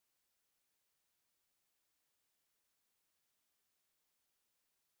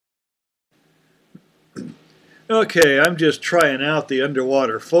Okay, I'm just trying out the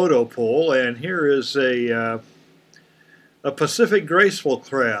underwater photo pole, and here is a Pacific graceful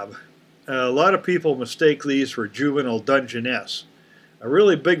crab. A lot of people mistake these for juvenile Dungeness. A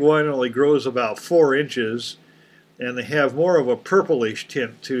really big one only grows about 4 inches, and they have more of a purplish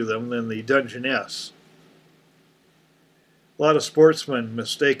tint to them than the Dungeness. A lot of sportsmen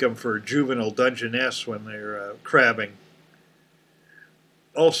mistake them for juvenile Dungeness when they're crabbing.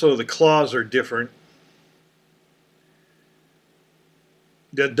 Also, the claws are different.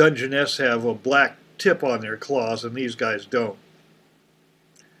 The Dungeness have a black tip on their claws, and these guys don't.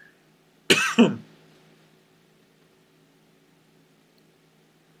 The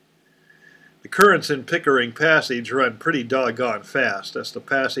currents in Pickering Passage run pretty doggone fast. That's the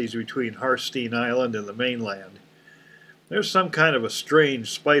passage between Harstine Island and the mainland. There's some kind of a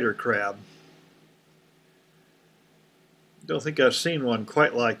strange spider crab. Don't think I've seen one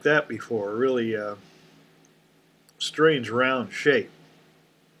quite like that before. Really strange round shape.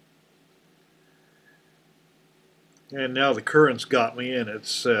 And now the current's got me and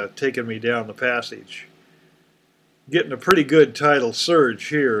it's taken me down the passage. Getting a pretty good tidal surge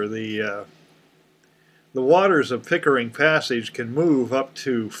here. The waters of Pickering Passage can move up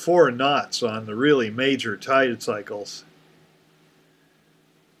to 4 knots on the really major tide cycles.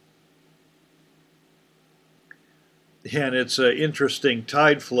 And it's an interesting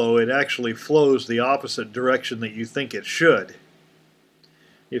tide flow. It actually flows the opposite direction that you think it should.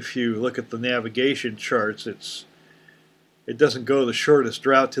 If you look at the navigation charts, it doesn't go the shortest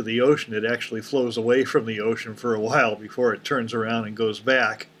route to the ocean. It actually flows away from the ocean for a while before it turns around and goes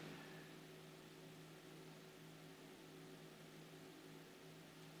back.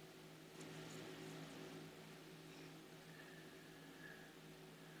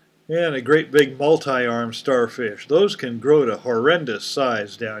 And a great big multi-armed starfish. Those can grow to horrendous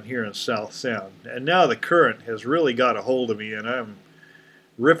size down here in South Sound. And now the current has really got a hold of me and I'm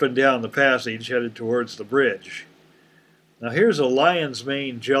ripping down the passage headed towards the bridge. Now here's a lion's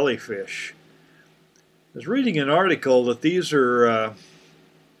mane jellyfish. I was reading an article that these are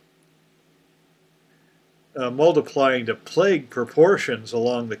multiplying to plague proportions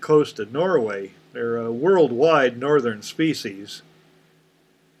along the coast of Norway. They're a worldwide northern species.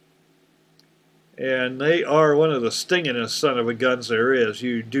 And they are one of the stingingest son of a guns there is.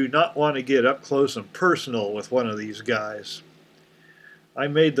 You do not want to get up close and personal with one of these guys. I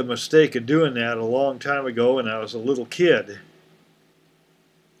made the mistake of doing that a long time ago when I was a little kid.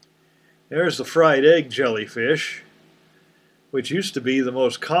 There's the fried egg jellyfish, which used to be the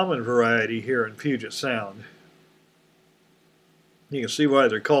most common variety here in Puget Sound. You can see why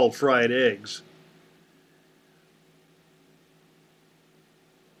they're called fried eggs.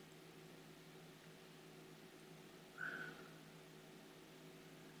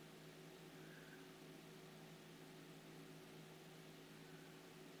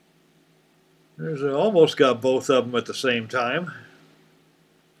 Almost got both of them at the same time.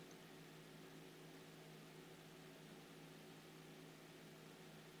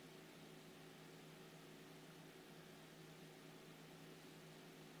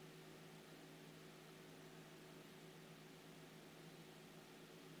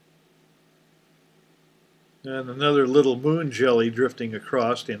 And another little moon jelly drifting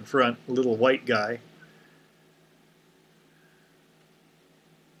across in front, little white guy.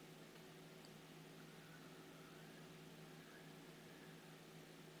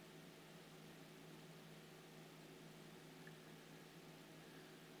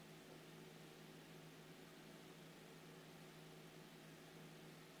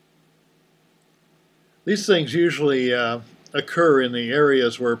 These things usually occur in the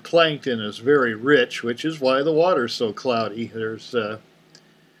areas where plankton is very rich, which is why the water's so cloudy. There's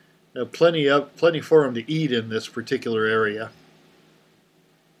plenty for them to eat in this particular area.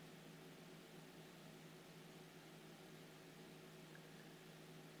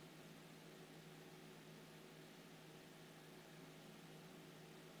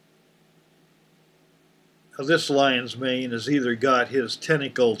 This lion's mane has either got his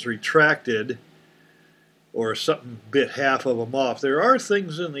tentacles retracted or something bit half of them off. There are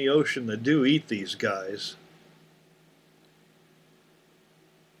things in the ocean that do eat these guys.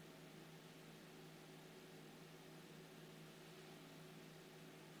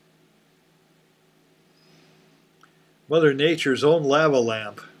 Mother Nature's own lava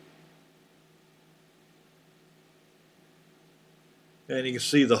lamp. And you can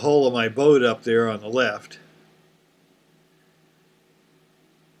see the hull of my boat up there on the left.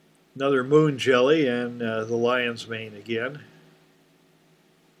 Another moon jelly and the lion's mane again.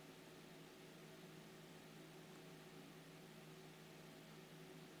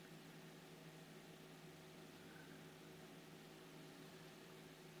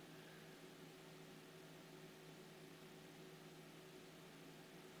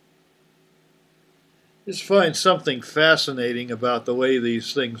 Just find something fascinating about the way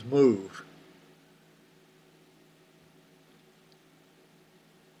these things move.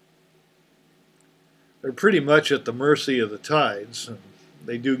 They're pretty much at the mercy of the tides. And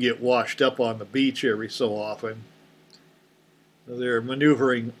they do get washed up on the beach every so often. Their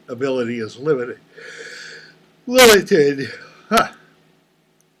maneuvering ability is limited. Limited. Huh.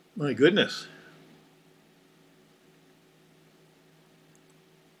 My goodness.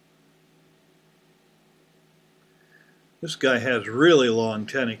 This guy has really long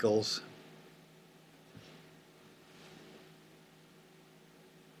tentacles.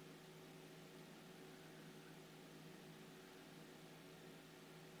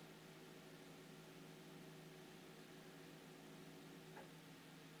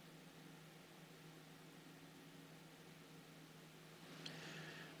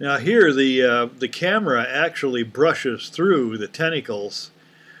 Now here the camera actually brushes through the tentacles.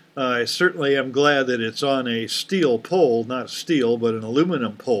 I certainly am glad that it's on a steel pole, not steel, but an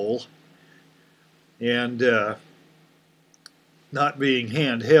aluminum pole, and not being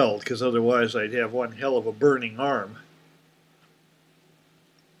handheld, because otherwise I'd have one hell of a burning arm.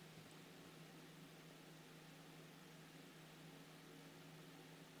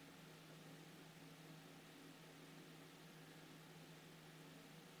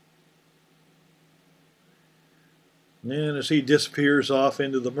 And as he disappears off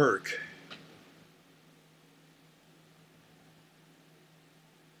into the murk.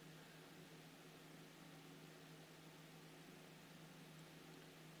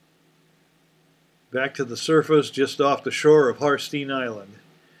 Back to the surface just off the shore of Harstine Island.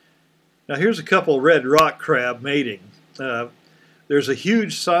 Now here's a couple red rock crab mating. There's a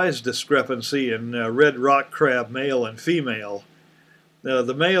huge size discrepancy in red rock crab male and female.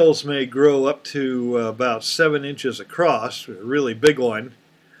 The males may grow up to about 7 inches across, a really big one,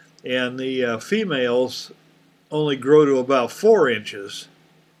 and the females only grow to about 4 inches.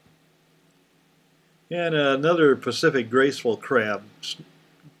 And another Pacific graceful crab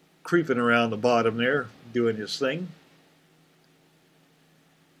creeping around the bottom there, doing his thing.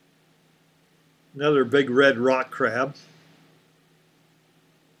 Another big red rock crab.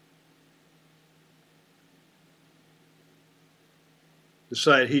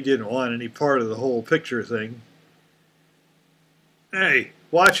 Decided he didn't want any part of the whole picture thing. Hey,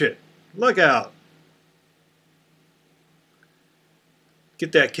 watch it. Look out.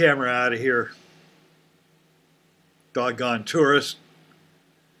 Get that camera out of here. Doggone tourist.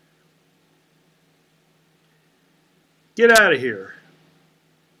 Get out of here.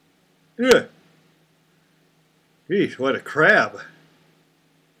 Ugh. Geez, what a crab.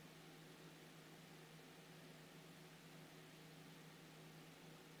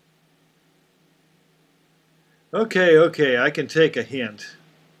 Okay, I can take a hint.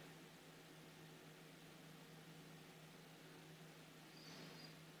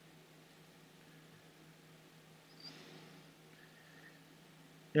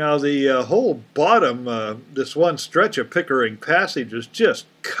 Now the whole bottom, this one stretch of Pickering Passage is just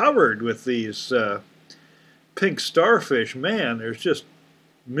covered with these pink starfish. Man, there's just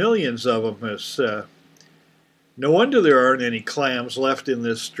millions of them. It's, no wonder there aren't any clams left in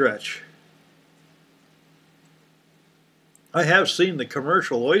this stretch. I have seen the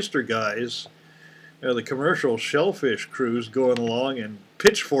commercial oyster guys, the commercial shellfish crews going along and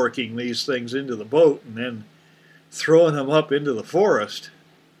pitchforking these things into the boat and then throwing them up into the forest.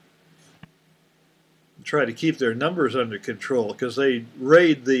 Try to keep their numbers under control because they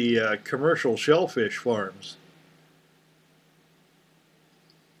raid the commercial shellfish farms.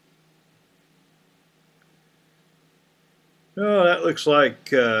 Oh, that looks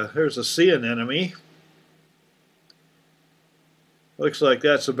like there's a sea anemone. Looks like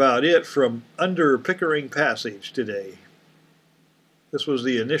that's about it from under Pickering Passage today. This was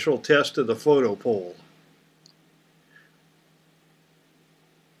the initial test of the photo pole.